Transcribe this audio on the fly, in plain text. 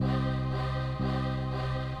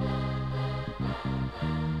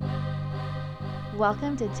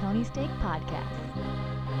Welcome to Tony Steak Podcast.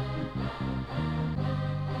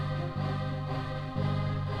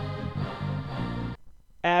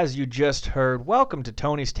 As you just heard, welcome to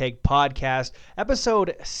Tony's Take Podcast,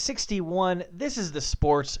 episode 61. This is the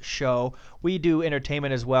sports show. We do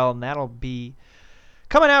entertainment as well, and that'll be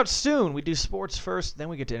coming out soon. We do sports first, then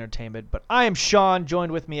we get to entertainment. But I am Sean.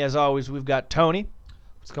 Joined with me, as always, we've got Tony.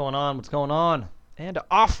 What's going on? What's going on? And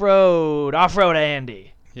Off-Road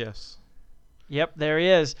Andy. Yes. Yep, there he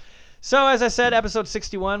is. So, as I said, episode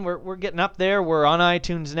 61, we're getting up there. We're on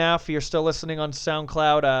iTunes now. If you're still listening on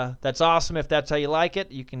SoundCloud, that's awesome. If that's how you like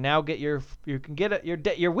it, you can now get your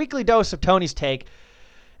weekly dose of Tony's Take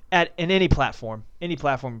in any platform,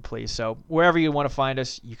 please. So, wherever you want to find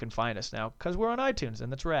us, you can find us now because we're on iTunes,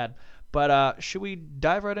 and that's rad. But should we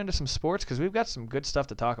dive right into some sports? Because we've got some good stuff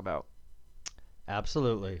to talk about.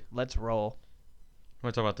 Absolutely. Let's roll.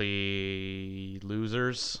 Want to talk about the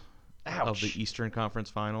losers of the Eastern Conference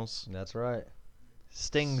Finals? That's right.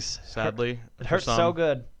 Stings. Sadly. It hurts some, so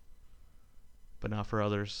good. But not for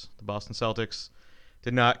others. The Boston Celtics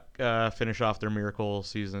did not finish off their miracle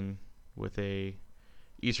season with a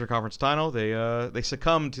Eastern Conference title. They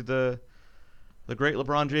succumbed to the great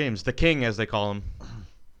LeBron James, the king as they call him,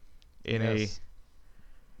 in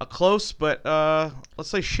a close but let's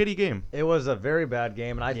say shitty game. It was a very bad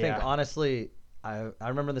game, and I think Yeah. honestly, I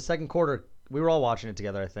remember the second quarter. We were all watching it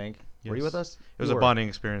together, I think. Were you Yes. with us? It was You a were. bonding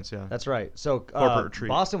experience, yeah. That's right. So Corporate retreat.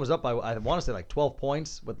 Boston was up by, I want to say, like 12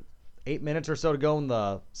 points with 8 minutes or so to go in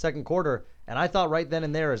the second quarter, and I thought right then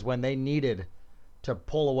and there is when they needed to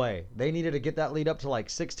pull away. They needed to get that lead up to like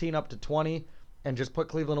 16, up to 20, and just put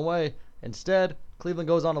Cleveland away. Instead, Cleveland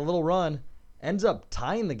goes on a little run, ends up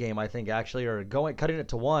tying the game, I think, actually, or cutting it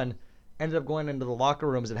to 1, ended up going into the locker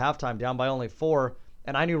rooms at halftime down by only 4,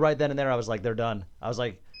 and I knew right then and there, I was like, they're done. I was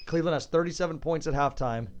like, Cleveland has 37 points at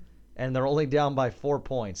halftime, and they're only down by 4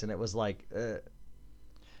 points, and it was like,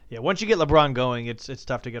 Yeah, once you get LeBron going, it's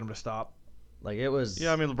tough to get him to stop. like it was.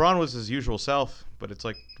 Yeah, I mean, LeBron was his usual self, but it's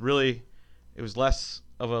like really, it was less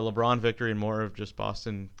of a LeBron victory and more of just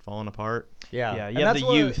Boston falling apart. Yeah, Yeah, And you have that's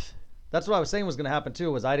the youth. That's what I was saying was going to happen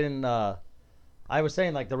too. Was I didn't. I was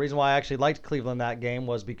saying like the reason why I actually liked Cleveland that game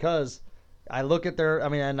was because I look at their. I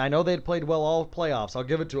mean, and I know they'd played well all playoffs. I'll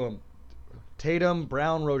give it to them. Tatum,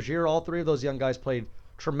 Brown, Rozier, all three of those young guys played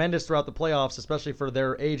tremendous throughout the playoffs, especially for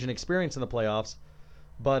their age and experience in the playoffs.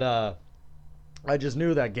 But I just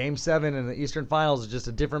knew that Game 7 in the Eastern Finals is just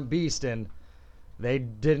a different beast, and they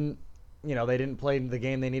didn't play the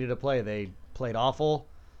game they needed to play. They played awful.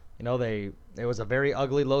 It was a very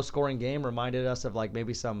ugly, low-scoring game. Reminded us of like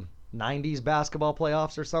maybe some 90s basketball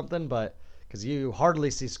playoffs or something, but because you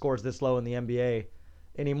hardly see scores this low in the NBA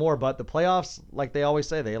anymore. But the playoffs, like they always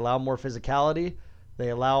say, they allow more physicality. They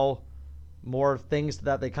allow more things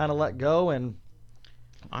that they kind of let go. And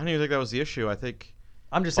I don't even think that was the issue. I think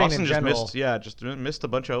I'm just saying Boston in general. just missed a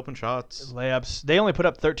bunch of open shots. Layups. They only put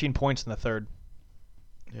up 13 points in the third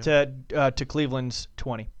to Cleveland's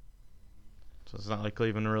 20. So it's not like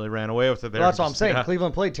Cleveland really ran away with it there. Well, that's what I'm Just- saying. yeah.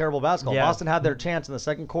 Cleveland played terrible basketball. Yeah. Boston had their chance in the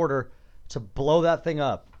second quarter to blow that thing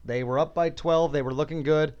up. They were up by 12. They were looking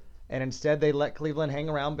good. And instead, they let Cleveland hang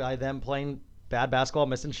around by them playing bad basketball,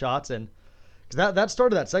 missing shots. And because that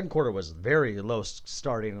start of that second quarter was very low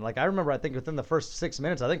starting. And like I remember, I think within the first 6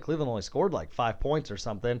 minutes, I think Cleveland only scored like 5 points or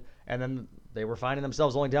something. And then they were finding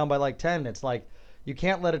themselves only down by like 10. It's like you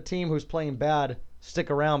can't let a team who's playing bad stick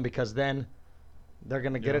around because then they're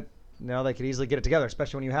going to get it. They could easily get it together,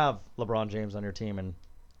 especially when you have LeBron James on your team. And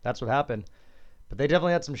that's what happened. But they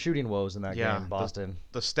definitely had some shooting woes in that game, Boston.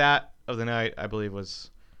 The stat of the night, I believe, was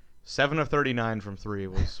 7 of 39 from 3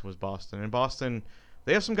 was Boston. And Boston,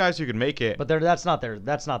 they have some guys who can make it. But that's not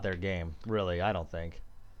their game, really. I don't think.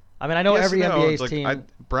 I mean, I know Yes every and no. NBA's It's like, team.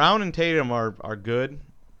 Brown and Tatum are good.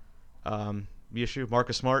 The issue,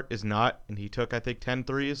 Marcus Smart is not, and he took, I think, 10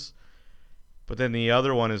 threes. But then the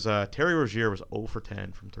other one is Terry Rozier was 0 for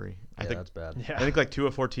 10 from 3. I think that's bad. Yeah. I think like 2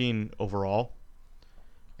 of 14 overall.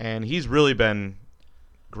 And he's really been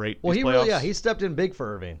great Well, these he playoffs. he stepped in big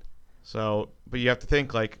for Irving. So, but you have to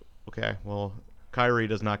think like, okay, well, Kyrie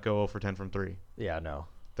does not go 0 for 10 from 3. Yeah, no.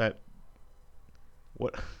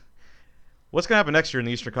 What's going to happen next year in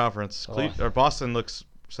the Eastern Conference? Oh. Boston looks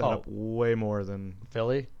set Oh. up way more than.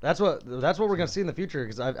 Philly. That's what we're going to see in the future.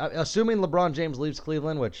 Because assuming LeBron James leaves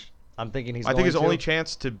Cleveland, which I'm thinking he's. I think his going only to.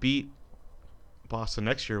 chance to beat Boston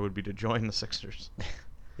next year would be to join the Sixers.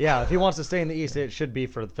 Yeah, if he wants to stay in the East, it should be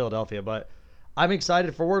for Philadelphia. But I'm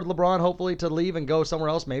excited for LeBron, hopefully, to leave and go somewhere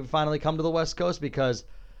else. Maybe finally come to the West Coast because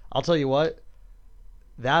I'll tell you what,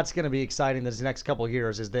 that's going to be exciting this next couple of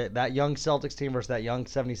years is that young Celtics team versus that young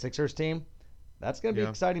 76ers team. That's going to be Yeah.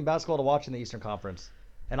 exciting basketball to watch in the Eastern Conference.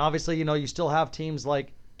 And obviously, you still have teams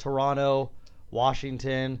like Toronto,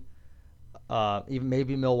 Washington, even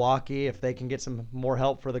maybe Milwaukee if they can get some more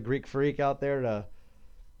help for the Greek Freak out there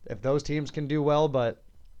if those teams can do well. But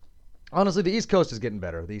honestly, the East Coast is getting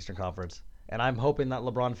better, the Eastern Conference. And I'm hoping that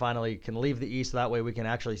LeBron finally can leave the East so that way we can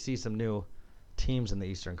actually see some new teams in the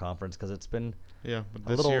Eastern Conference because it's been Yeah, but a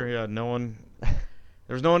this little- year, no one.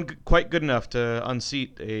 There's no one quite good enough to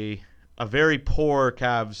unseat a very poor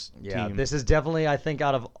Cavs team. This is definitely, I think,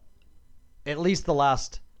 out of at least the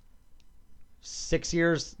last 6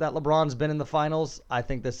 years that LeBron's been in the finals, I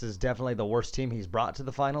think this is definitely the worst team he's brought to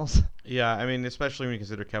the finals. Yeah, I mean, especially when you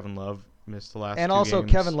consider Kevin Love missed the last And two also,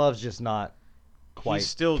 games. Kevin Love's just not quite He's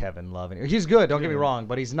still- Kevin Love. He's good, don't get me Yeah. wrong,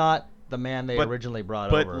 but he's not the man they But- originally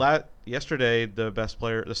brought But over. yesterday, the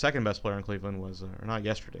second best player in Cleveland was, or not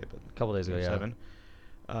yesterday, but A couple days ago, Game yeah.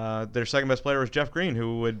 7. Their second best player was Jeff Green,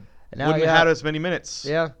 who wouldn't Now, have had as many minutes.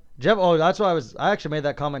 Yeah. Jeff. Oh, that's why I actually made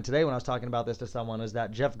that comment today when I was talking about this to someone. Is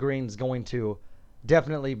that Jeff Green's going to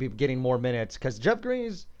definitely be getting more minutes because Jeff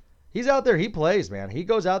Green's he's out there. He plays, man. He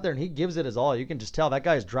goes out there and he gives it his all. You can just tell that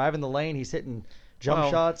guy's driving the lane. He's hitting jump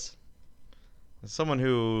Well, shots. As someone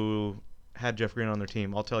who had Jeff Green on their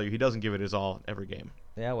team, I'll tell you, he doesn't give it his all every game.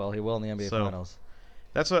 Yeah, well, he will in the NBA So, Finals.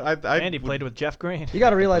 That's what I Andy played with Jeff Green. You got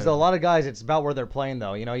to realize though, a lot of guys, it's about where they're playing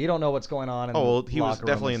though. You don't know what's going on. In Oh, well, the he was locker room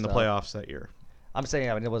definitely and in the stuff. playoffs that year. I'm saying,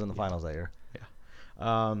 it wasn't the finals that year.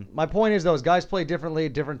 Um, My point is, those guys play differently,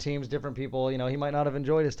 different teams, different people. He might not have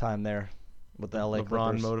enjoyed his time there with the LA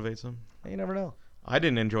LeBron Clippers. motivates him. You never know. I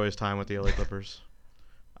didn't enjoy his time with the LA Clippers.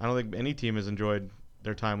 I don't think any team has enjoyed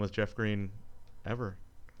their time with Jeff Green ever.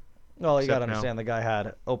 Well, you Except got to now. understand the guy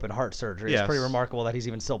had open heart surgery. It's Yes. pretty remarkable that he's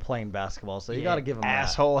even still playing basketball. So you got to give him that.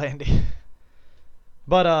 asshole Andy.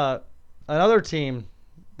 But another team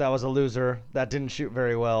that was a loser that didn't shoot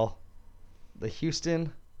very well, the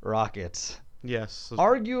Houston Rockets. Yes.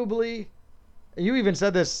 Arguably, you even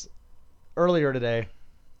said this earlier today,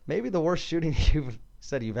 maybe the worst shooting you've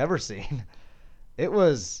said you've ever seen. It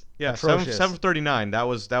was Yeah, atrocious. 739. That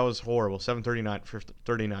was horrible. 739 for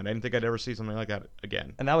 39. I didn't think I'd ever see something like that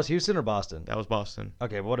again. And that was Houston or Boston? That was Boston.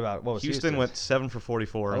 Okay, but what was Houston? Houston went 7 for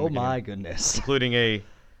 44. in Oh the my game, goodness. including a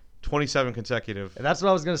 27 consecutive And that's what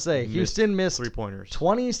I was going to say. Houston missed three-pointers.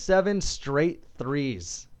 27 straight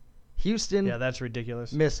threes. Houston Yeah, that's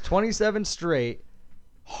ridiculous. missed 27 straight.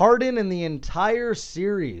 Harden in the entire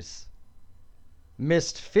series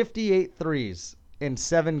missed 58 threes in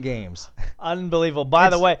 7 games. Unbelievable. By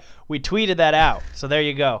the It's- way, we tweeted that out. So there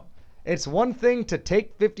you go. It's one thing to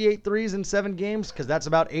take 58 threes in 7 games because that's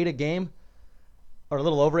about 8 a game, or a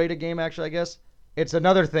little over 8 a game, actually, I guess. It's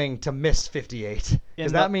another thing to miss 58 In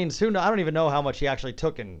because the- that means I don't even know how much he actually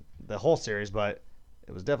took in the whole series, but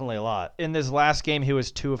it was definitely a lot. In this last game, he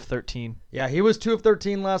was 2 of 13. Yeah, he was 2 of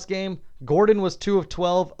 13 last game. Gordon was 2 of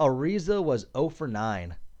 12. Ariza was 0 for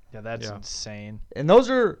 9. Yeah, that's Yeah. insane. And those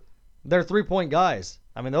are their 3-point guys.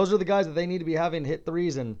 I mean, those are the guys that they need to be having hit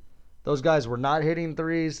threes, and those guys were not hitting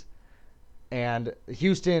threes. And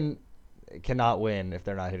Houston cannot win if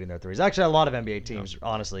they're not hitting their threes. Actually, a lot of NBA teams,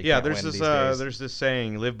 honestly, Yeah, can't there's win this these days. there's this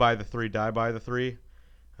saying, live by the 3, die by the 3.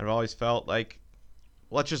 I've always felt like,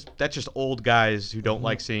 well, that's just old guys who don't Mm-hmm.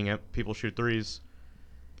 like seeing people shoot threes.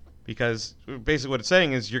 Because basically what it's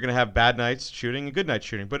saying is you're going to have bad nights shooting and good nights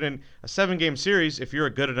shooting. But in a 7-game series, if you're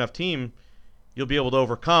a good enough team, you'll be able to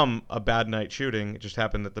overcome a bad night shooting. It just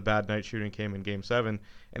happened that the bad night shooting came in Game 7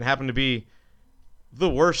 and happened to be the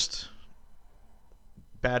worst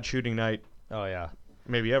bad shooting night Oh, yeah.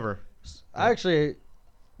 maybe ever. Actually,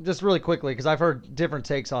 just really quickly, because I've heard different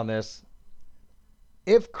takes on this.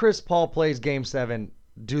 If Chris Paul plays Game 7,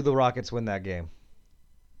 do the Rockets win that game?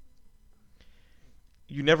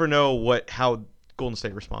 You never know how Golden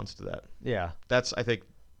State responds to that. Yeah. That's, I think,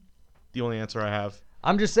 the only answer I have.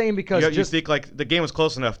 I'm just saying because You think like the game was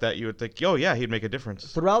close enough that you would think, oh yeah, he'd make a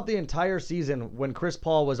difference. throughout the entire season, when Chris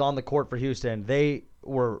Paul was on the court for Houston, they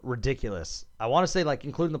were ridiculous. I want to say, like,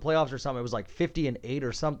 including the playoffs or something, it was like 50-8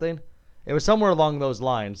 or something. It was somewhere along those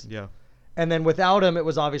lines. Yeah. And then without him, it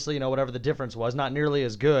was obviously, whatever the difference was, not nearly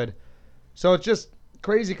as good. So it's just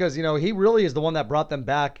crazy because, he really is the one that brought them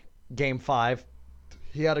back Game 5.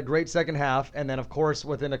 He had a great second half, and then, of course,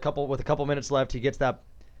 with a couple minutes left, he gets that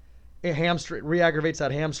re-aggravates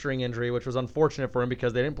that hamstring injury, which was unfortunate for him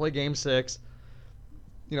because they didn't play Game 6.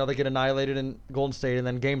 They get annihilated in Golden State, and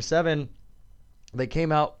then Game 7, they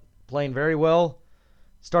came out playing very well.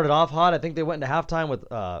 Started off hot. I think they went into halftime with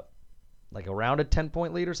like around a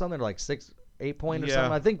 10-point lead or something, or like 8 point or Yeah.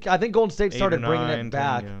 something. I think Golden State 8 or started bringing 9, it 10,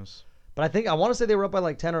 back, yes. but I want to say they were up by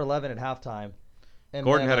like 10 or 11 at halftime. And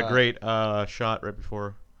Gordon then, had a great shot right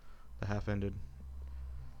before the half ended.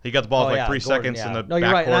 He got the ball with like 3 Gordon, seconds yeah. in the No,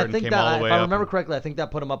 you're right. And I backcourt think came that, all the way if I up. remember correctly, I think that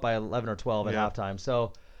put him up by 11 or 12 at Yeah. halftime.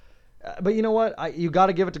 So, but you know what? You got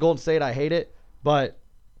to give it to Golden State. I hate it, but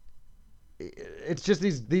it's just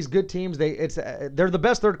these good teams. They're the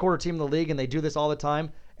best third quarter team in the league, and they do this all the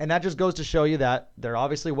time. And that just goes to show you that they're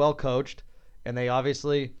obviously well coached, and they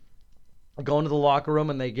obviously go into the locker room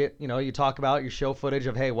and they get, you talk about, you show footage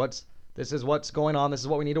of, hey, this is what's going on. This is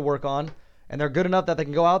what we need to work on. And they're good enough that they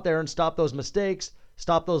can go out there and stop those mistakes,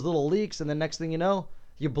 stop those little leaks, and then next thing you know,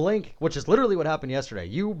 you blink, which is literally what happened yesterday.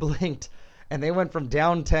 You blinked, and they went from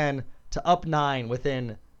down 10 to up 9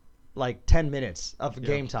 within like 10 minutes of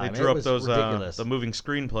game time. They drew It up was those ridiculous. the moving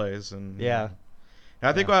screen plays, and Yeah. And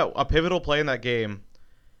I think a pivotal play in that game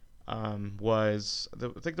was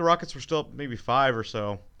I think the Rockets were still maybe 5 or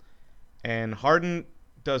so, and Harden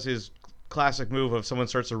does his classic move of someone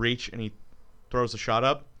starts to reach and he throws a shot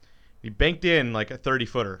up. He banked in like a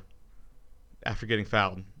 30-footer after getting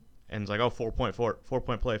fouled, and it's like, 4-point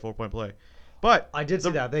play. But I did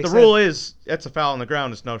see that. They the said- rule is it's a foul on the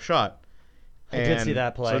ground, it's no shot. I did see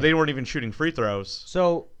that play. So they weren't even shooting free throws.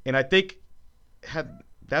 So And I think had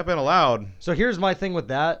that been allowed, here's my thing with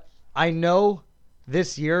that. I know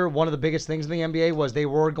this year one of the biggest things in the NBA was they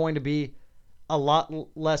were going to be a lot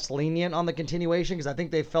less lenient on the continuation, because I think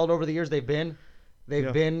they've felt over the years they've been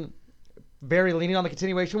very lenient on the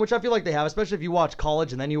continuation, which I feel like they have, especially if you watch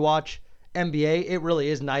college and then you watch NBA. It really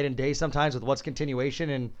is night and day sometimes with what's continuation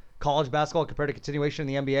in college basketball compared to continuation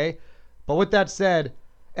in the NBA. But with that said,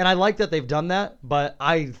 and I like that they've done that, but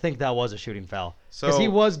I think that was a shooting foul. Because he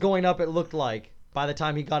was going up, it looked like, by the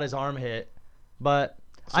time he got his arm hit. But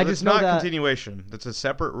I just know not that continuation. That's a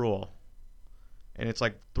separate rule, and it's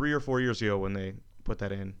like 3 or 4 years ago when they put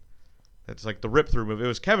that in. That's like the rip through move. It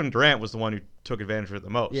was Kevin Durant was the one who took advantage of it the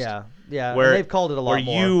most. Yeah, and Where they've called it a lot where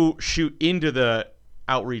more. you shoot into the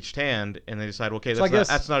outreached hand, and they decide, okay, So I guess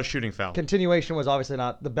that's not a shooting foul. Continuation was obviously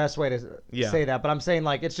not the best way to say that, but I'm saying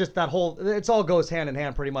like it's just that it's all goes hand in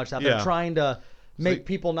hand pretty much. That they're trying to make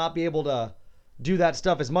people not be able to do that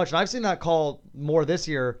stuff as much. And I've seen that call more this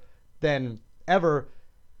year than ever,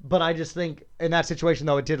 but I just think in that situation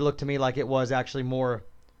though, it did look to me like it was actually more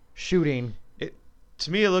shooting. To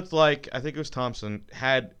me, it looked like, I think it was Thompson,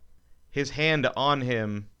 had his hand on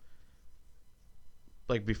him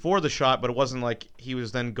like before the shot, but it wasn't like he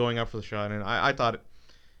was then going up for the shot. And I thought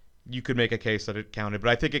you could make a case that it counted, but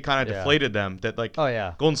I think it kind of deflated them. That like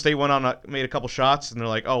Golden State went on, made a couple shots, and they're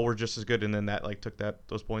like, oh, we're just as good, and then that like took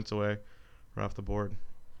those points away right off the board.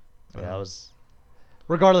 Yeah, it was.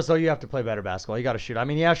 Regardless, though, you have to play better basketball. You got to shoot. I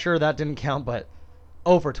mean, yeah, sure, that didn't count, but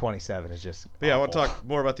 0 for 27 is just. But yeah, I want awful. to talk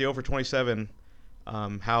more about the 0 for 27.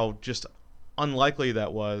 How just unlikely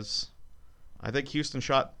that was. I think Houston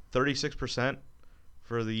shot 36%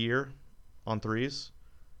 for the year on threes,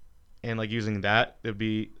 and like using that,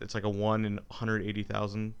 it's like a 1 in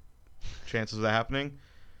 180,000 chances of that happening.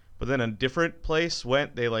 But then a different place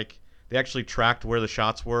they actually tracked where the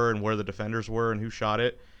shots were and where the defenders were and who shot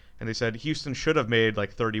it, and they said Houston should have made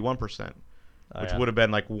like 31%, which would have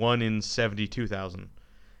been like 1 in 72,000.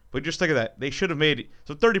 But just think of that, they should have made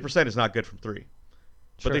 30% is not good from three.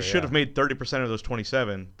 But they should have made 30% of those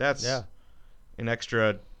 27. That's an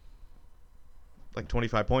extra, like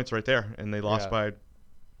 25 points right there, and they lost by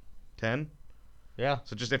 10. Yeah.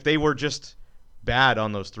 So just if they were just bad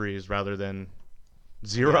on those threes rather than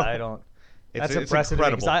 0, I don't. That's impressive.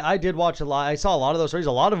 Incredible. I did watch a lot. I saw a lot of those threes.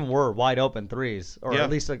 A lot of them were wide open threes, or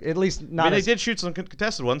at least not. I mean, they did shoot some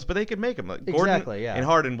contested ones, but they could make them. Like Gordon and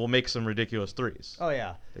Harden will make some ridiculous threes. Oh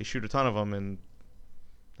yeah. They shoot a ton of them, and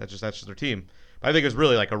that's just their team. I think it was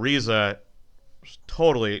really like Ariza was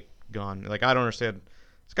totally gone. Like, I don't understand.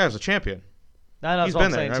 This guy was a champion. He's been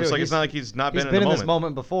there. It's like it's not like he's not been in the moment. He's been in this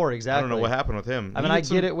moment before, exactly. I don't know what happened with him. I mean, I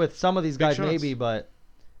get it with some of these guys shots. maybe, but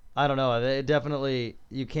I don't know. It definitely,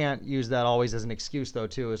 you can't use that always as an excuse, though,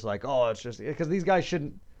 too. It's like, oh, it's just because these guys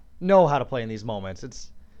shouldn't know how to play in these moments. It's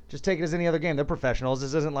just take it as any other game. They're professionals.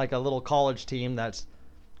 This isn't like a little college team that's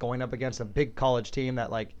going up against a big college team that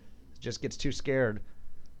like just gets too scared.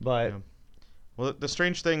 But well, the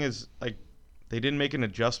strange thing is like they didn't make an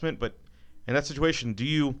adjustment, but in that situation, do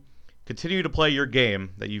you continue to play your game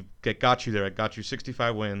that got you there, it got you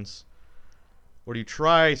 65 wins, or do you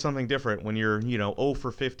try something different when you're 0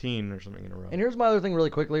 for 15 or something in a row? And here's my other thing really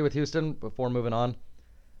quickly with Houston before moving on.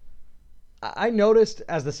 I noticed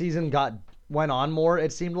as the season went on more,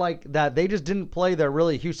 it seemed like that they just didn't play their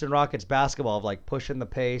really Houston Rockets basketball of like pushing the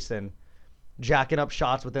pace and jacking up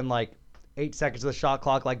shots within like 8 seconds of the shot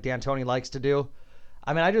clock like D'Antoni likes to do.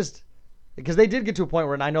 I mean, because they did get to a point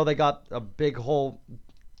where, and I know they got a big whole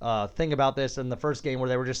thing about this in the first game where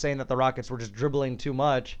they were just saying that the Rockets were just dribbling too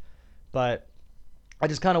much, but I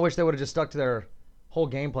just kind of wish they would have just stuck to their whole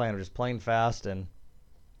game plan of just playing fast and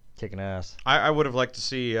kicking ass. I would have liked to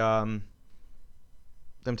see them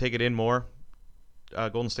take it in more.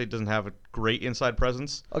 Golden State doesn't have a great inside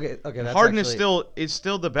presence. Okay. That's Harden actually, is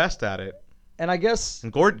still the best at it. and I guess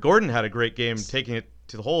And Gordon had a great game taking it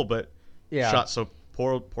to the hole, but yeah. shot so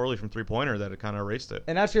poorly from three-pointer that it kind of erased it.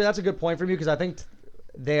 And actually, that's a good point from you because I think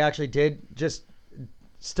they actually did just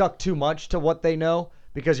stuck too much to what they know.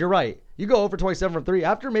 Because you're right, you go over 27 from 3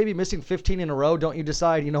 after maybe missing 15 in a row. Don't you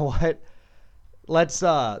decide? You know what? Let's.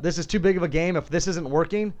 This is too big of a game. If this isn't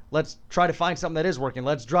working, let's try to find something that is working.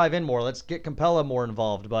 Let's drive in more. Let's get Capella more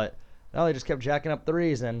involved. But no, they just kept jacking up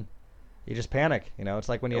threes, and you just panic. You know, it's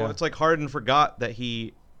like when you. Well, it's like Harden forgot that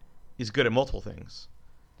he is good at multiple things,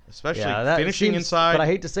 especially that finishing seems, inside. But I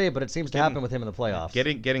hate to say it, but it seems to getting- happen with him in the playoffs.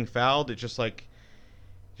 Getting fouled. It's just like,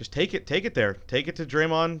 just take it there. Take it to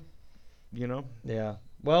Draymond. You know. Yeah.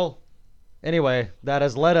 Well, anyway, that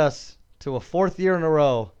has led us to a 4th year in a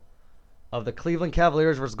row of the Cleveland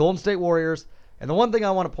Cavaliers versus Golden State Warriors. And the one thing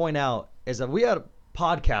I want to point out is that we had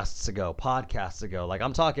podcasts ago, like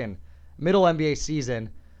I'm talking middle NBA season,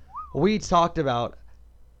 we talked about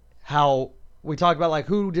like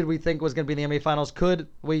who did we think was going to be in the NBA Finals? Could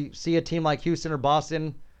we see a team like Houston or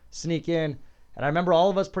Boston sneak in? And I remember all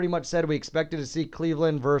of us pretty much said we expected to see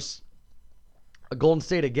Cleveland versus Golden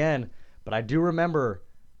State again. But I do remember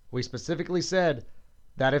we specifically said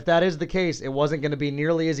that if that is the case, it wasn't going to be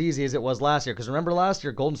nearly as easy as it was last year. Because remember last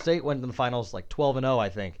year, Golden State went to the finals like 12-0, I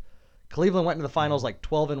think. Cleveland went to the finals like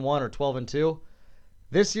 12-1 or 12-2.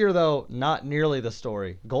 This year, though, not nearly the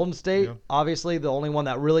story. Golden State, obviously, the only one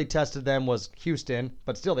that really tested them was Houston.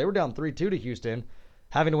 But still, they were down 3-2 to Houston,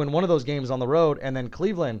 having to win one of those games on the road. And then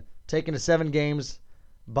Cleveland taken to 7 games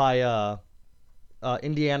by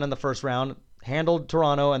Indiana in the first round. Handled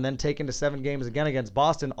Toronto, and then taken to 7 games again against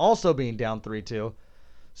Boston, also being down 3-2.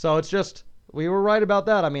 So it's just, we were right about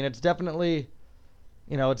that. I mean, it's definitely,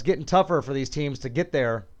 it's getting tougher for these teams to get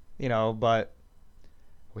there, but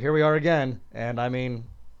here we are again. And I mean,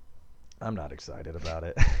 I'm not excited about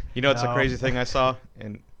it. It's a crazy thing I saw.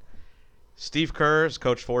 And Steve Kerr has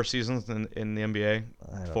coached 4 seasons in the NBA,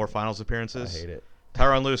 4 finals appearances. I hate it.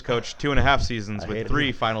 Tyronn Lue coached 2.5 seasons with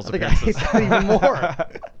 3 finals I think I hate appearances. that even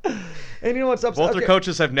more. And you know what's upset? Both their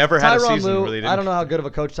coaches have never had a Tyronn season Lue, where they didn't. I don't know how good of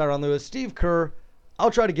a coach Tyronn Lue is. Steve Kerr,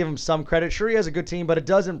 I'll try to give him some credit. Sure, he has a good team, but it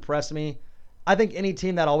does impress me. I think any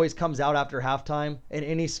team that always comes out after halftime in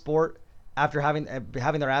any sport, after having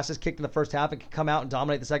their asses kicked in the first half and can come out and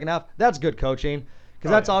dominate the second half, that's good coaching.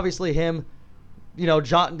 Because that's obviously him,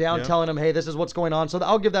 jotting down, telling him, hey, this is what's going on. So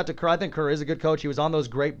I'll give that to Kerr. I think Kerr is a good coach. He was on those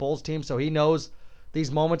great Bulls teams, so he knows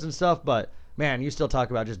these moments and stuff. But, man, you still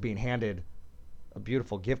talk about just being handed a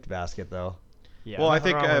beautiful gift basket, though. Yeah, Well, I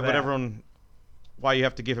nothing think wrong with that. why you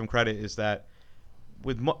have to give him credit is that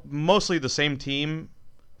with mostly the same team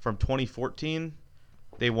from 2014,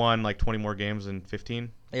 they won like 20 more games in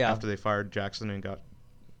 15 after they fired Jackson and got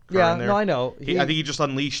Kerr in there. No, I know. I think he just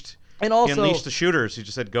unleashed And also, he unleashed the shooters. He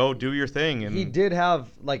just said, "Go do your thing." And he did have,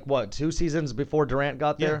 2 seasons before Durant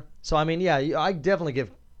got there. Yeah. So, I mean, I definitely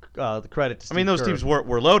give the credit to Steve I mean, those Kerr. teams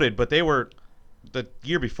were loaded, but they were the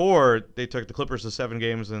year before they took the Clippers to 7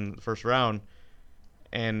 games in the first round,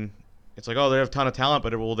 and it's like, oh, they have a ton of talent,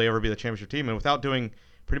 but will they ever be the championship team? And without doing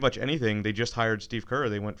pretty much anything, they just hired Steve Kerr.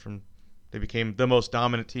 They became the most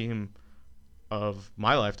dominant team of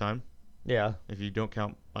my lifetime. Yeah. If you don't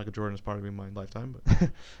count Michael Jordan as part of my lifetime,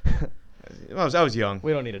 but I was young.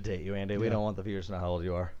 We don't need to date you, Andy. We Yeah. don't want the viewers to know how old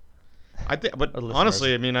you are. But Or listeners.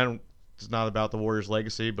 honestly, I mean, it's not about the Warriors'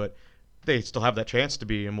 legacy, but they still have that chance to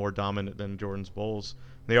be more dominant than Jordan's Bulls.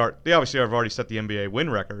 They obviously have already set the NBA win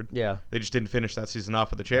record. Yeah. They just didn't finish that season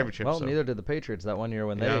off with the championship. Well, so. neither did the Patriots that one year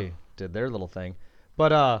when Yeah. they did their little thing.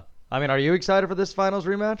 But, I mean, are you excited for this finals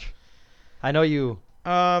rematch? I know you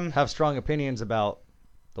have strong opinions about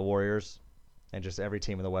the Warriors and just every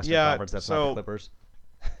team in the Western Conference that's not the Clippers.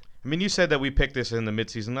 I mean, you said that we picked this in the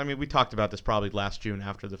midseason. I mean, we talked about this probably last June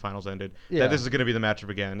after the finals ended. Yeah. That this is going to be the matchup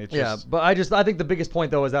again. It's just, But I think the biggest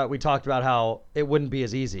point though is that we talked about how it wouldn't be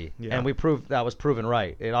as easy, Yeah. and we proved that was proven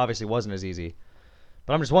right. It obviously wasn't as easy.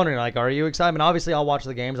 But I'm just wondering, are you excited? I mean, obviously I'll watch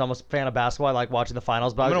the games. I'm a fan of basketball. I like watching the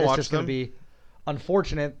finals, but I'm gonna it's watch just going to them. be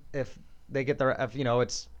unfortunate if they get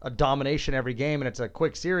it's a domination every game and it's a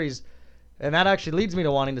quick series. And that actually leads me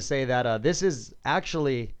to wanting to say that this is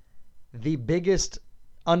actually the biggest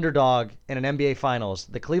underdog in an NBA Finals.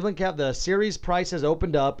 The series price has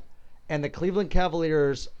opened up, and the Cleveland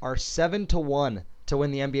Cavaliers are 7-1 to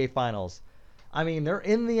win the NBA Finals. I mean, they're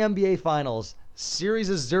in the NBA Finals. Series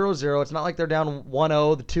is 0-0. It's not like they're down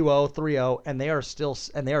 1-0, 2-0, 3-0, and they are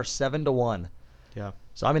 7-1. yeah.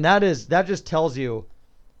 So I mean, that just tells you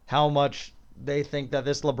how much they think that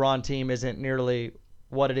this LeBron team isn't nearly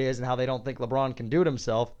what it is and how they don't think LeBron can do it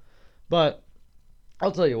himself. But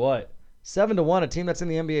I'll tell you what, 7-1, a team that's in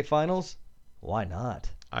the NBA Finals, why not?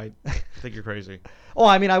 I think you're crazy. Oh,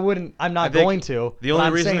 I mean, I'm not think going to. the but only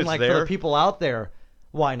I'm reason saying, it's like, for there- the people out there,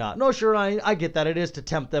 why not? No, sure, I get that it is to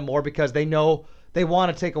tempt them more because they know they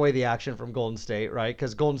want to take away the action from Golden State, right?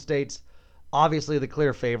 Because Golden State's obviously the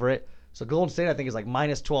clear favorite. So Golden State, I think, is like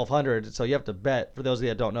minus 1,200. So you have to bet. For those of you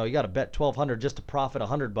that don't know, you got to bet 1,200 just to profit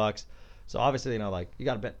 $100. So obviously, like you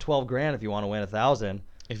got to bet 12 grand if you want to win 1,000.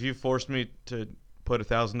 If you forced me to put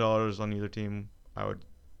 $1,000 on either team, I would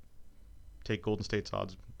take Golden State's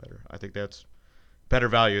odds better. I think that's better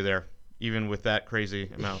value there, even with that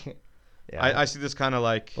crazy amount. Yeah. I see this kind of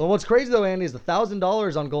like, Well, what's crazy though, Andy, is the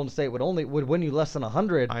 $1,000 on Golden State would win you less than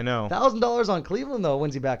 100. I know. $1,000 on Cleveland though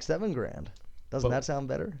wins you back 7 grand. Doesn't But- that sound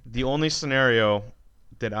better? The only scenario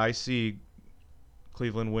that I see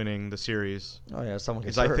Cleveland winning the series Oh yeah, someone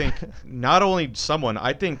gets is I hurt. think not only someone,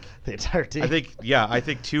 I think the entire team. I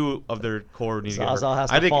think two of their core need to get hurt. Zaza has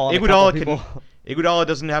to I think fall on a Iguodala couple can. Iguodala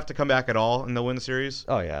doesn't have to come back at all, and they'll win the series.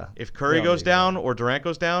 Oh yeah. If Curry They don't goes need down or Durant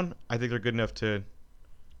goes down, I think they're good enough to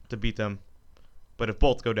beat them. But if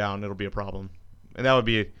both go down, it'll be a problem, and that would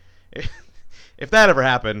be if that ever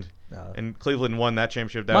happened No. and Cleveland won that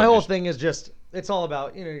championship. That My would whole just, thing is just it's all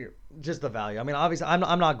about just the value. I mean, obviously,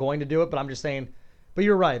 I'm not going to do it, but I'm just saying. But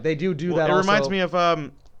you're right. They do well, that. it also. reminds me of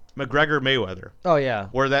McGregor Mayweather, Oh yeah.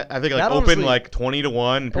 where that I think That opened honestly- like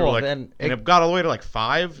 20-1. And people Oh, were like, then and it- it got all the way to like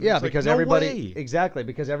 5. Yeah, It's like, because no everybody way. exactly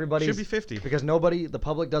because everybody Should be 50. because the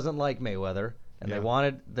public doesn't like Mayweather, and Yeah.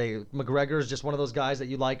 McGregor is just one of those guys that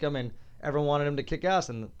you like him, and everyone wanted him to kick ass,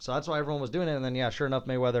 and so that's why everyone was doing it. And then sure enough,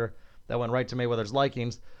 Mayweather that went right to Mayweather's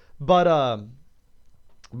likings, but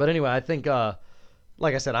anyway, I think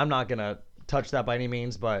like I said, I'm not gonna touch that by any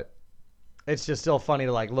means, but it's just still funny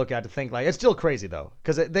to like look at to think like it's still crazy though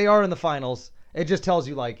because they are in the finals. It just tells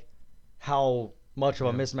you like how much of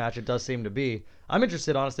a mismatch it does seem to be. I'm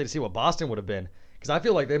interested honestly to see what Boston would have been because I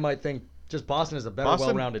feel like they might think just Boston is a better, Boston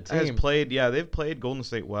well-rounded has team. played. Yeah, they've played Golden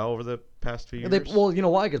State well over the past few years. Well, you know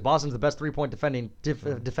why? Because Boston's the best three-point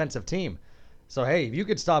defensive team. So hey, if you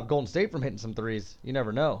could stop Golden State from hitting some threes, you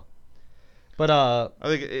never know. But I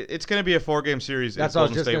think it's going to be a 4-game series that's if what I was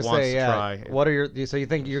Golden just State gonna wants say. to Yeah. try. What are you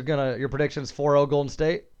think your predictions 4-0 Golden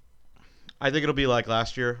State? I think it'll be like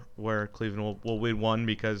last year where Cleveland will win one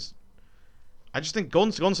because I just think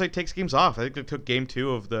Golden State takes games off. I think they took game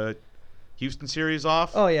 2 of the Houston series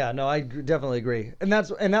off. Oh yeah, no, I definitely agree. And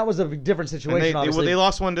that was a different situation. and obviously. they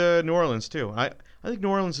lost one to New Orleans too. I think New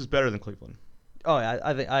Orleans is better than Cleveland. Oh, yeah,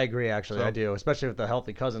 I agree. Actually, So- I do, especially with the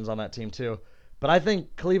healthy Cousins on that team too. But I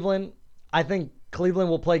think Cleveland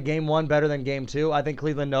will play Game 1 better than Game 2. I think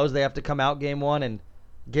Cleveland knows they have to come out Game 1 and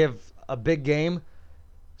give a big game.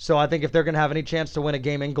 So I think if they're gonna have any chance to win a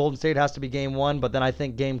game in Golden State, it has to be Game 1. But then I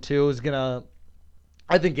think Game 2 is gonna.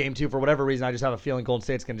 I think Game 2, for whatever reason, I just have a feeling Golden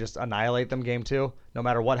State's gonna just annihilate them Game 2, no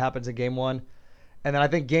matter what happens in Game 1. And then I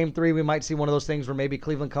think Game 3, we might see one of those things where maybe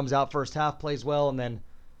Cleveland comes out first half, plays well, and then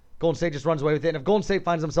Golden State just runs away with it. And if Golden State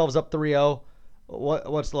finds themselves up 3-0,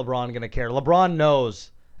 what's LeBron going to care? LeBron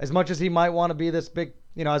knows, as much as he might want to be this big,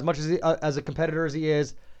 as much as as a competitor as he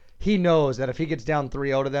is, he knows that if he gets down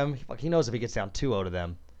 3-0 to them, he knows if he gets down 2-0 to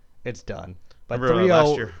them, it's done. But Remember,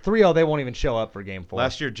 last year. 3-0, they won't even show up for Game 4.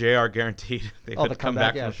 Last year, JR guaranteed they Oh, would the come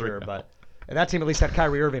comeback, back yeah, from sure. 3-0. And that team at least had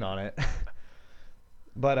Kyrie Irving on it.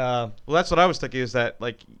 But Well, that's what I was thinking is that,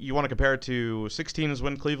 like, you want to compare it to 16 is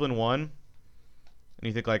when Cleveland won. And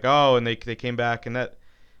you think, like, and they came back and that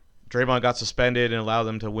Draymond got suspended and allowed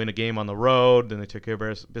them to win a game on the road. Then they took care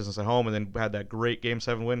of business at home and then had that great Game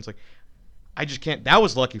 7 win. It's like, I just can't. That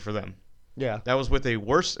was lucky for them. yeah, That was with it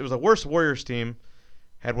was a worse Warriors team.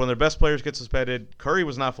 Had one of their best players get suspended. Curry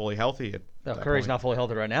was not fully healthy at no, that Curry's point. not fully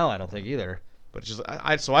healthy right now, I don't think either. But it's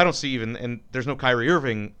just so I don't see even, and there's no Kyrie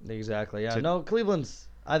Irving. Exactly. Yeah. To- No, Cleveland's.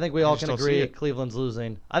 I think we I all just can don't see agree it. Cleveland's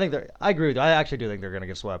losing. I agree with you. I actually do think they're going to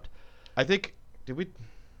get swept. I think did we?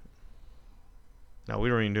 No,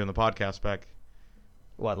 we weren't even doing the podcast back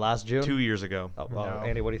What, last June? 2 years ago. Oh, well, No.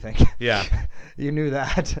 Andy, what do you think? Yeah. You knew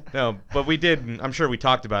that. No, but we did. I'm sure we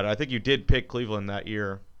talked about it. I think you did pick Cleveland that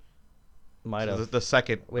year. Might So have. the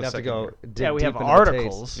second. We'd the have to second go year. dig Yeah, we deep have into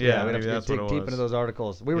articles. The tapes. Yeah, we'd have maybe to that's dig what it deep was. into those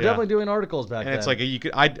articles. We were Yeah. definitely doing articles back And then. it's like you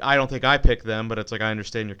could. I don't think I picked them, but it's like I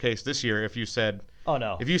understand your case. This year, if you said oh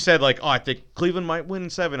no. like, I think Cleveland might win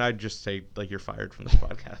 7, I'd just say like you're fired from this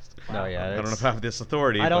podcast. No, yeah, I don't know it's- if I have this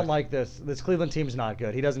authority. I don't but- like this. This Cleveland team's not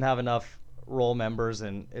good. He doesn't have enough role members,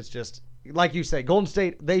 and it's just like you say. Golden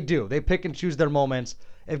State, they do. They pick and choose their moments.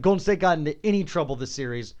 If Golden State got into any trouble this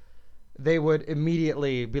series, they would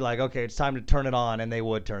immediately be like, okay, it's time to turn it on, and they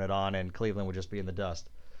would turn it on, and Cleveland would just be in the dust.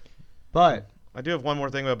 But I do have one more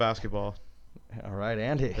thing about basketball. all right,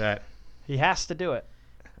 Andy. That He has to do it.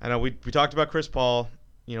 I know we talked about Chris Paul.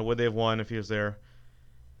 Would they have won if he was there?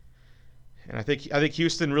 And I think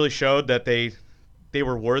Houston really showed that they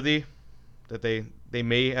were worthy, that they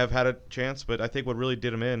may have had a chance. But I think what really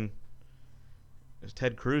did them in is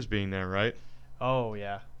Ted Cruz being there, right? Oh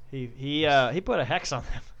yeah, he put a hex on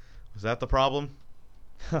them. Was that the problem?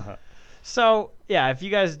 So yeah, if you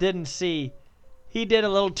guys didn't see, he did a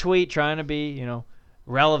little tweet trying to be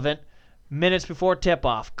relevant. Minutes before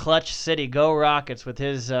tip-off, Clutch City, go Rockets, with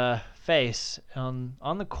his face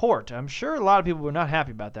on the court. I'm sure a lot of people were not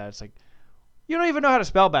happy about that. It's like, you don't even know how to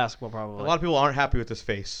spell basketball, probably. A lot of people aren't happy with his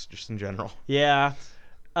face, just in general. Yeah,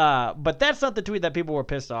 but that's not the tweet that people were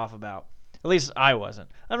pissed off about. At least I wasn't.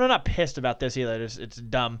 I'm not pissed about this either. It's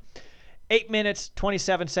dumb. 8 minutes,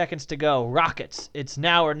 27 seconds to go. Rockets, it's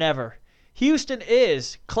now or never. Houston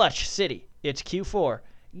is Clutch City. It's Q4.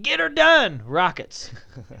 Get her done, Rockets.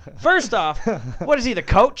 First off, what is he, the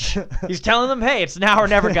coach? He's telling them, hey, it's now or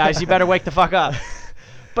never, guys. You better wake the fuck up.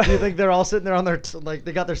 But Do you think they're all sitting there on their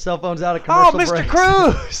they got their cell phones out at oh, commercial Mr.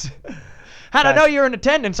 breaks? Cruz. Had I know you were in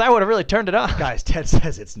attendance, I would have really turned it on. Guys, Ted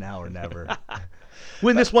says it's now or never.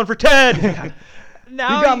 Win this one for Ted.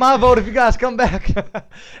 Now You got my vote if you guys come back.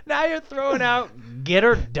 Now you're throwing out "Get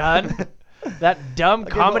Her Done," that dumb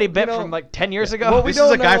comedy well, bit you know, from like 10 years ago. well, we This is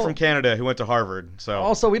a don't guy know. from Canada who went to Harvard. So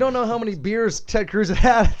Also, we don't know how many beers Ted Cruz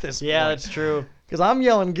had at this Yeah, point. that's true. Because I'm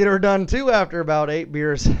yelling, get her done, too, after about 8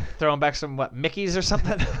 beers. Throwing back some Mickeys or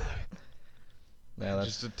something. Yeah,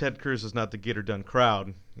 that's just Ted Cruz is not the get her done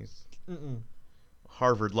crowd. He's a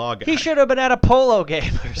Harvard law guy. He should have been at a polo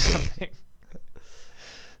game or something.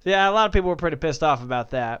 Yeah, a lot of people were pretty pissed off about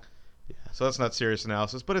that. So that's not serious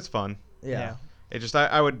analysis, but it's fun. yeah. It just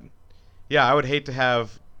I would hate to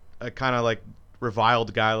have a kind of like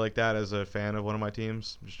reviled guy like that as a fan of one of my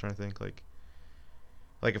teams. I'm just trying to think like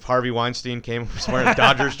if Harvey Weinstein came was wearing a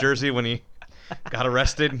Dodgers jersey when he got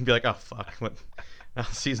arrested and be like, oh fuck, what? Now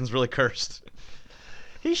the season's really cursed.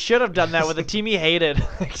 He should have done that with a team he hated.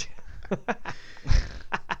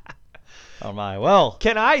 Oh, my. Well,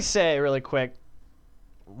 Can I say really quick,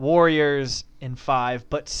 Warriors in 5,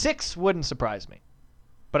 but 6 wouldn't surprise me.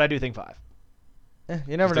 But I do think 5.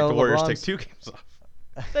 you never I think know. the Warriors LeBron's- take 2 games off.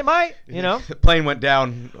 They might, The plane went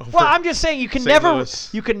down. Over Well, I'm just saying you can St. never,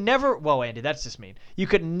 Louis. Whoa, Andy, that's just mean. You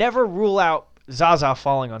could never rule out Zaza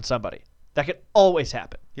falling on somebody. That could always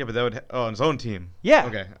happen. Yeah, but that would on his own team. Yeah.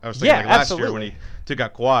 Okay, I was thinking Yeah, like last year absolutely. when he took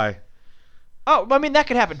out Kawhi. Oh, I mean that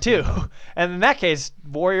could happen too. And in that case,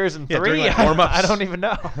 Warriors in 3. during, like, warm-ups. I don't even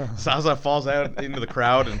know. Zaza falls out into the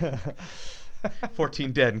crowd and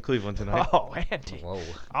 14 dead in Cleveland tonight. Oh, Andy. Whoa.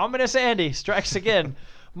 Ominous Andy strikes again.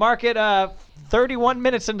 Mark it 31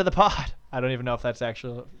 minutes into the pod. I don't even know if that's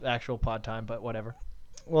actual pod time, but whatever.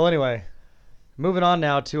 Well, anyway, moving on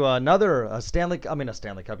now to another Stanley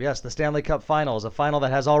Cup. Yes, the Stanley Cup Finals, a final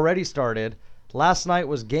that has already started. Last night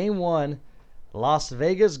was Game 1, Las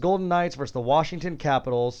Vegas Golden Knights versus the Washington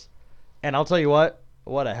Capitals. And I'll tell you what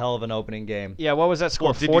a hell of an opening game. Yeah, what was that score?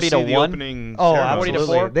 Well, did 40 you see to the 1. opening Oh, ceremony? 40 to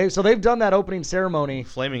absolutely. 4? So they've done that opening ceremony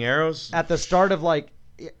Flaming arrows? at the start of like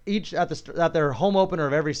each at their home opener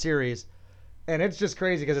of every series. And it's just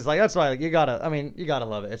crazy because it's like, that's why you gotta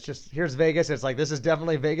love it. It's just, here's Vegas. It's like, this is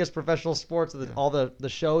definitely Vegas professional sports, all the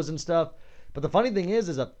shows and stuff. But the funny thing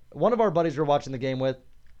is one of our buddies we're watching the game with,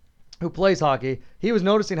 who plays hockey, he was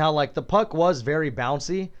noticing how like the puck was very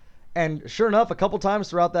bouncy. And sure enough, a couple times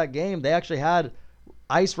throughout that game, they actually had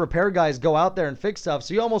ice repair guys go out there and fix stuff.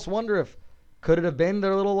 So you almost wonder if, could it have been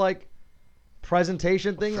their little like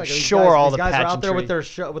presentation thing? Like sure, all these the guys are out there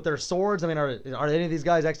pageantry. with their swords. I mean, are any of these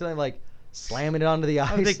guys accidentally like slamming it onto the ice?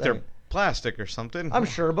 I think they're mean, plastic or something. I'm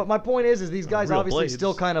sure, but my point is these guys real obviously blades.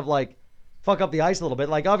 still kind of like fuck up the ice a little bit.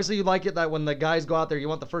 Like obviously you like it that when the guys go out there, you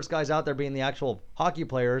want the first guys out there being the actual hockey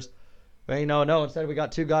players. But no, instead we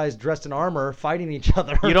got 2 guys dressed in armor fighting each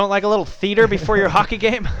other. You don't like a little theater before your hockey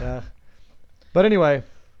game? Yeah. But anyway,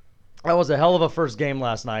 that was a hell of a first game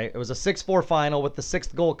last night. It was a 6-4 final with the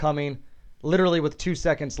 6th goal coming literally with 2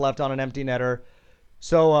 seconds left on an empty netter.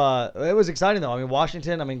 So it was exciting, though.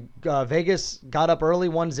 I mean, Vegas got up early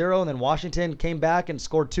 1-0, and then Washington came back and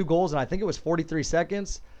scored 2 goals, and I think it was 43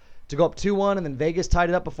 seconds to go up 2-1, and then Vegas tied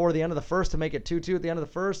it up before the end of the first to make it 2-2 at the end of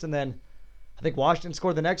the first, and then I think Washington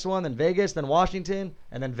scored the next one, then Vegas, then Washington,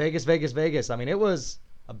 and then Vegas, Vegas, Vegas. I mean, it was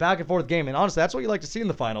a back-and-forth game, and honestly, that's what you like to see in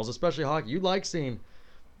the finals, especially hockey. You like seeing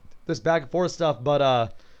this back-and-forth stuff, but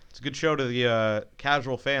It's a good show to the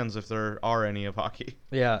casual fans, if there are any of hockey.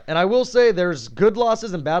 yeah, and I will say there's good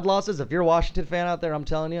losses and bad losses. If you're a Washington fan out there, I'm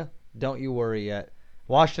telling you, Don't you worry yet.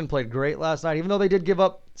 Washington played great last night, even though they did give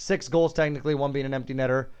up 6 goals technically, one being an empty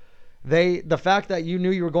netter. The fact that you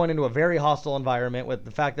knew you were going into a very hostile environment with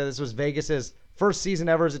the fact that this was Vegas's first season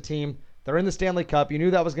ever as a team. They're in the Stanley Cup. You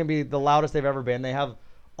knew that was going to be the loudest they've ever been. They have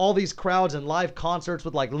all these crowds and live concerts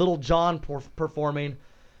with like Little John performing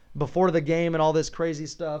before the game and all this crazy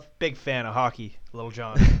stuff. Big fan of hockey, Little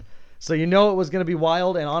John. So you know it was going to be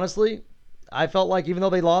wild. And honestly, I felt like even though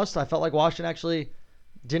they lost, I felt like Washington actually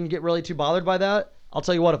didn't get really too bothered by that. I'll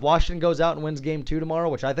tell you what, if Washington goes out and wins Game 2 tomorrow,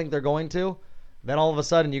 which I think they're going to, then all of a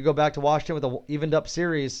sudden you go back to Washington with an evened up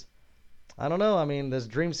series. I don't know. I mean, this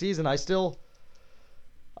dream season,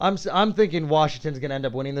 I'm thinking Washington's going to end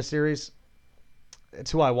up winning the series. It's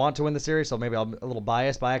who I want to win the series, so maybe I'm a little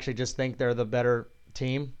biased, but I actually just think they're the better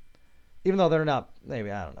team. Even though they're not, maybe,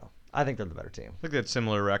 I don't know. I think they're the better team. I think they had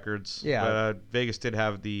similar records. Yeah. But, Vegas did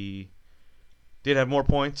have more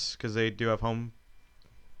points because they do have home.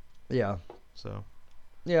 Yeah. So.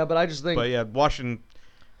 Yeah, but I just think. But yeah, Washington,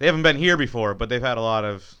 they haven't been here before, but they've had a lot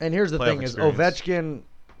of. And here's the playoff thing: experience. is Ovechkin,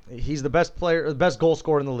 he's the best player, the best goal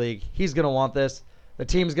scorer in the league. He's gonna want this. The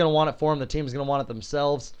team's gonna want it for him. The team's gonna want it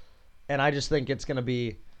themselves. And I just think it's gonna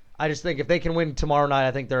be. I just think if they can win tomorrow night,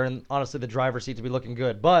 I think they're in honestly the driver's seat to be looking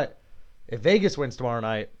good. But if Vegas wins tomorrow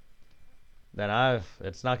night, then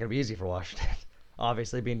it's not gonna be easy for Washington.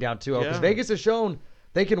 Obviously, being down 2-0, because Vegas has shown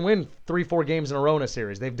they can win 3-4 games in a row in a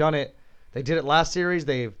series. They've done it. They did it last series.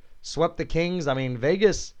 They've swept the Kings. I mean,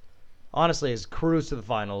 Vegas, honestly, has cruised to the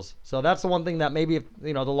finals. So that's the one thing that maybe, if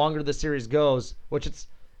the longer the series goes, which it's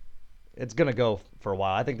going to go for a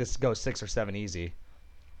while. I think this goes 6 or 7 easy.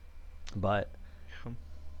 But,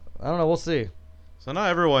 I don't know. We'll see. So not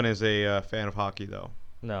everyone is a fan of hockey, though.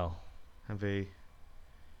 No. I have a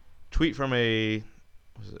tweet from a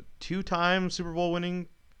 2-time Super Bowl winning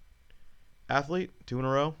athlete, 2 in a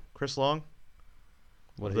row, Chris Long.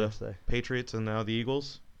 What did he have to say? Patriots and now the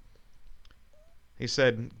Eagles. He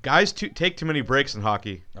said, guys take too many breaks in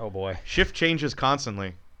hockey. Oh, boy. Shift changes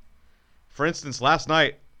constantly. For instance, last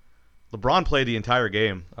night, LeBron played the entire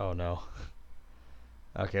game. Oh, no.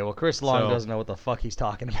 Okay, well, Chris Long doesn't know what the fuck he's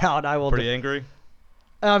talking about. I will. Pretty angry?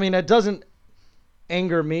 I mean, it doesn't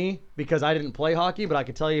anger me because I didn't play hockey, but I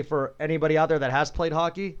can tell you for anybody out there that has played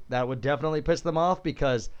hockey, that would definitely piss them off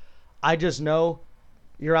because I just know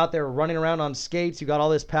you're out there running around on skates. You got all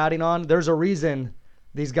this padding on. There's a reason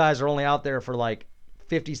these guys are only out there for like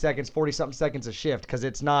 50 seconds, 40-something seconds a shift because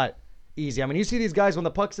it's not easy. I mean, you see these guys when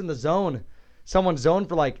the puck's in the zone, someone's zone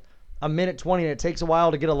for like a minute 20 and it takes a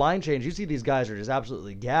while to get a line change. You see these guys are just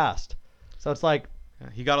absolutely gassed. So it's like. Yeah,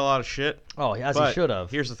 he got a lot of shit. Oh, as he should have.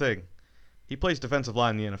 Here's the thing. He plays defensive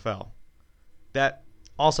line in the NFL. That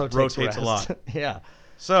also takes rotates a lot. Yeah.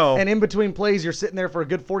 So. And in between plays, you're sitting there for a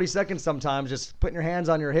good 40 seconds sometimes, just putting your hands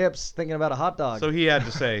on your hips, thinking about a hot dog. So he had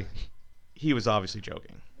to say he was obviously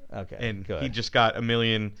joking. Okay. And good. he just got a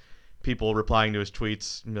million people replying to his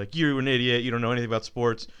tweets and be like, "You're an idiot. You don't know anything about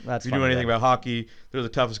sports. That's if you do anything about hockey, they're the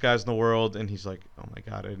toughest guys in the world." And he's like, "Oh my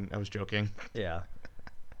god, I was joking." Yeah.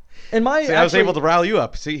 And I was able to rally you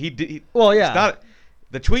up. See, he did. Well, yeah. It's not,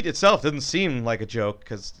 the tweet itself doesn't seem like a joke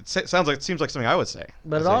because it seems like something I would say.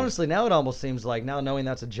 But honestly, now it almost seems like now knowing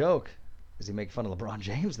that's a joke. Is he making fun of LeBron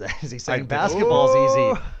James then? Is he saying basketball's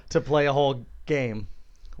easy to play a whole game?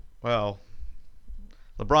 Well,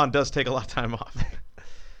 LeBron does take a lot of time off.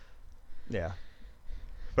 Yeah.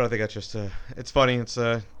 But I think that's just it's funny. It's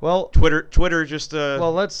well, Twitter just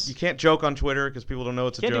you can't joke on Twitter because people don't know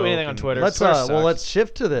it's a joke. Can't do anything on Twitter. Let's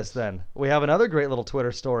shift to this then. We have another great little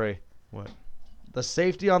Twitter story. What? The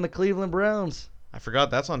safety on the Cleveland Browns. I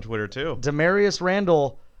forgot that's on Twitter too. Demarius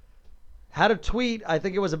Randall had a tweet. I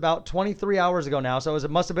think it was about 23 hours ago now, so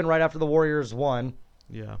it must have been right after the Warriors won.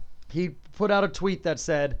 Yeah. He put out a tweet that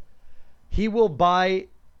said he will buy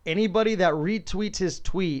anybody that retweets his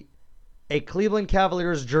tweet a Cleveland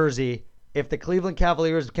Cavaliers jersey if the Cleveland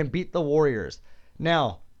Cavaliers can beat the Warriors.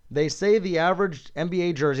 Now, they say the average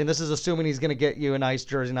NBA jersey, and this is assuming he's going to get you a nice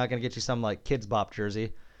jersey, not going to get you some like Kids Bop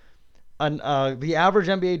jersey. The average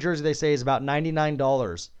NBA jersey, they say, is about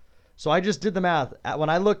 $99. So I just did the math. When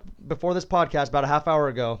I looked before this podcast about a half hour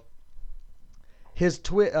ago, his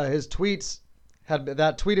tweets had been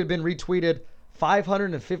retweeted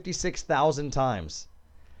 556,000 times.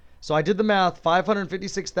 So I did the math.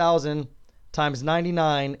 556,000 times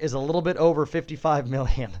 99 is a little bit over 55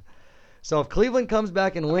 million. So if Cleveland comes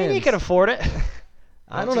back and wins, I mean, he can afford it.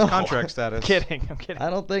 I don't know. Contract status. I'm kidding. I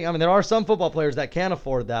don't think. I mean, there are some football players that can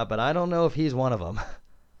afford that, but I don't know if he's one of them.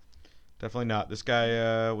 Definitely not. This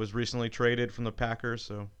guy was recently traded from the Packers,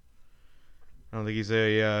 so I don't think he's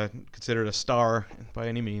considered a star by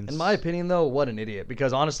any means. In my opinion, though, what an idiot.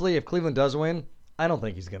 Because honestly, if Cleveland does win, I don't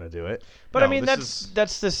think he's gonna do it. But No, I mean, this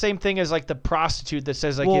that's the same thing as like the prostitute that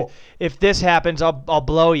says like, Well- if this happens, I'll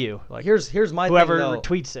blow you. Like Here's my whoever thing, though.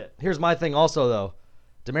 tweets it. Here's my thing also though.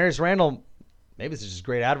 Demarius Randall, maybe this is just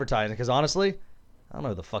great advertising because honestly, I don't know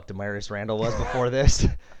who the fuck Demarius Randall was before this.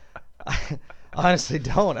 I honestly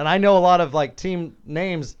don't, and I know a lot of like team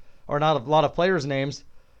names or not a lot of players' names.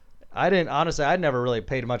 I'd never really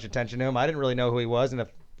paid much attention to him. I didn't really know who he was, and if,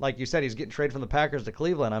 like you said, he's getting traded from the Packers to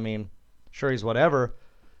Cleveland, I mean, sure he's whatever,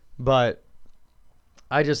 but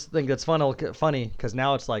I just think that's funny because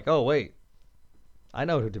now it's like, oh wait, I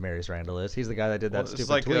know who Demarius Randall is. He's the guy that did that Well,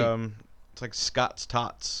 stupid tweet. it's like Scott's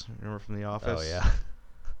Tots. Remember from The Office? Oh yeah.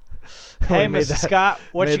 Hey, We made Mr. that- Scott,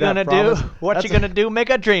 what made you gonna that do? promise. What That's you gonna do?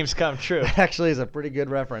 Make our dreams come true. That actually is a pretty good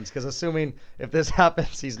reference because assuming if this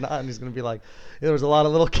happens, he's not, and he's going to be like, there was a lot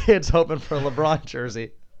of little kids hoping for a LeBron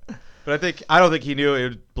jersey. But I don't think he knew it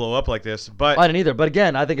would blow up like this. But I didn't either. But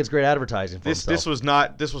again, I think it's great advertising for this himself.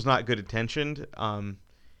 was not good intentioned.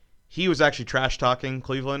 He was actually trash talking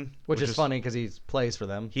Cleveland, which is funny because he plays for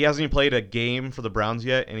them. He hasn't even played a game for the Browns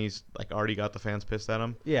yet, and he's like already got the fans pissed at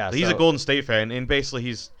him. Yeah, So he's so- a Golden State fan, and basically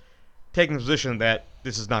he's taking the position that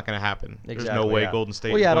this is not going to happen. There's no Exactly, way yeah. Golden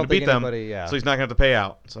State Well, yeah, I is going don't to beat think them, anybody- yeah. so he's not going to have to pay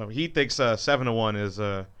out. So he thinks 7-1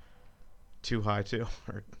 is too high too,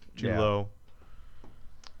 or too Yeah. low.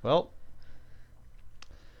 Well,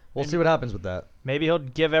 we'll see what happens with that. Maybe he'll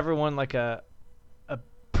give everyone like a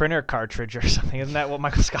printer cartridge or something. Isn't that what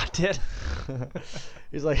Michael Scott did?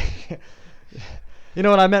 He's like, you know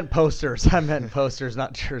what? I meant posters. I meant posters,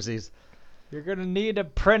 not jerseys. You're gonna need to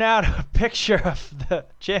print out a picture of the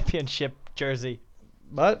championship jersey.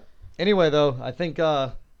 But anyway, though, I think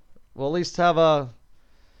we'll at least have by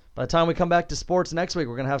the time we come back to sports next week,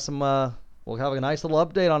 we're gonna have some. We'll have a nice little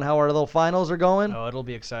update on how our little finals are going. Oh, it'll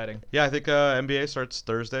be exciting. Yeah, I think NBA starts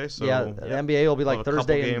Thursday. So yeah, the NBA will be we'll like have a couple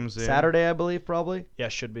Thursday and games in. Saturday, I believe, probably. Yeah,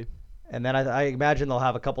 should be. And then I imagine they'll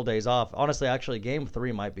have a couple days off. Honestly, actually, Game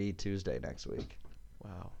 3 might be Tuesday next week.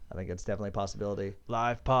 Wow. I think it's definitely a possibility.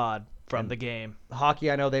 Live pod from And- the game. Hockey,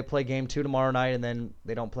 I know they play Game 2 tomorrow night, and then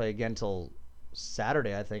they don't play again till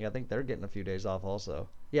Saturday. I think they're getting a few days off also.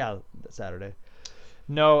 Yeah, Saturday.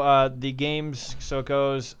 No, the games. So it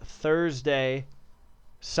goes Thursday,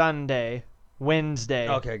 Sunday, Wednesday.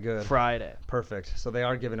 Okay, good. Friday. Perfect. So they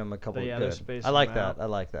are giving them a couple. Yeah, they're good. spacing I like them that. out. I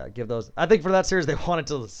like that. Give those. I think for that series they wanted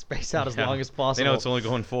to space out as Yeah. long as They possible. know it's only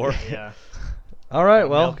going 4. Yeah. All right.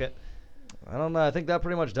 Well, Milk it. I don't know. I think that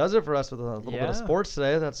pretty much does it for us with a little bit Yeah. of sports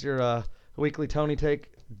today. That's your weekly Tony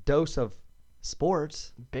Take dose of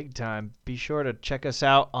sports. Big time. Be sure to check us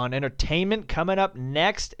out on entertainment coming up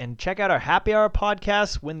next, and check out our happy hour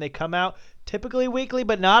podcasts when they come out. Typically weekly,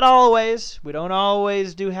 but not always. We don't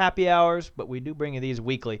always do happy hours, but we do bring you these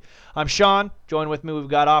weekly. I'm Sean. Join with me. We've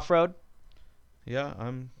got Off Road Yeah,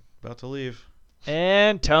 I'm about to leave.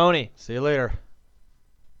 and Tony. See you later.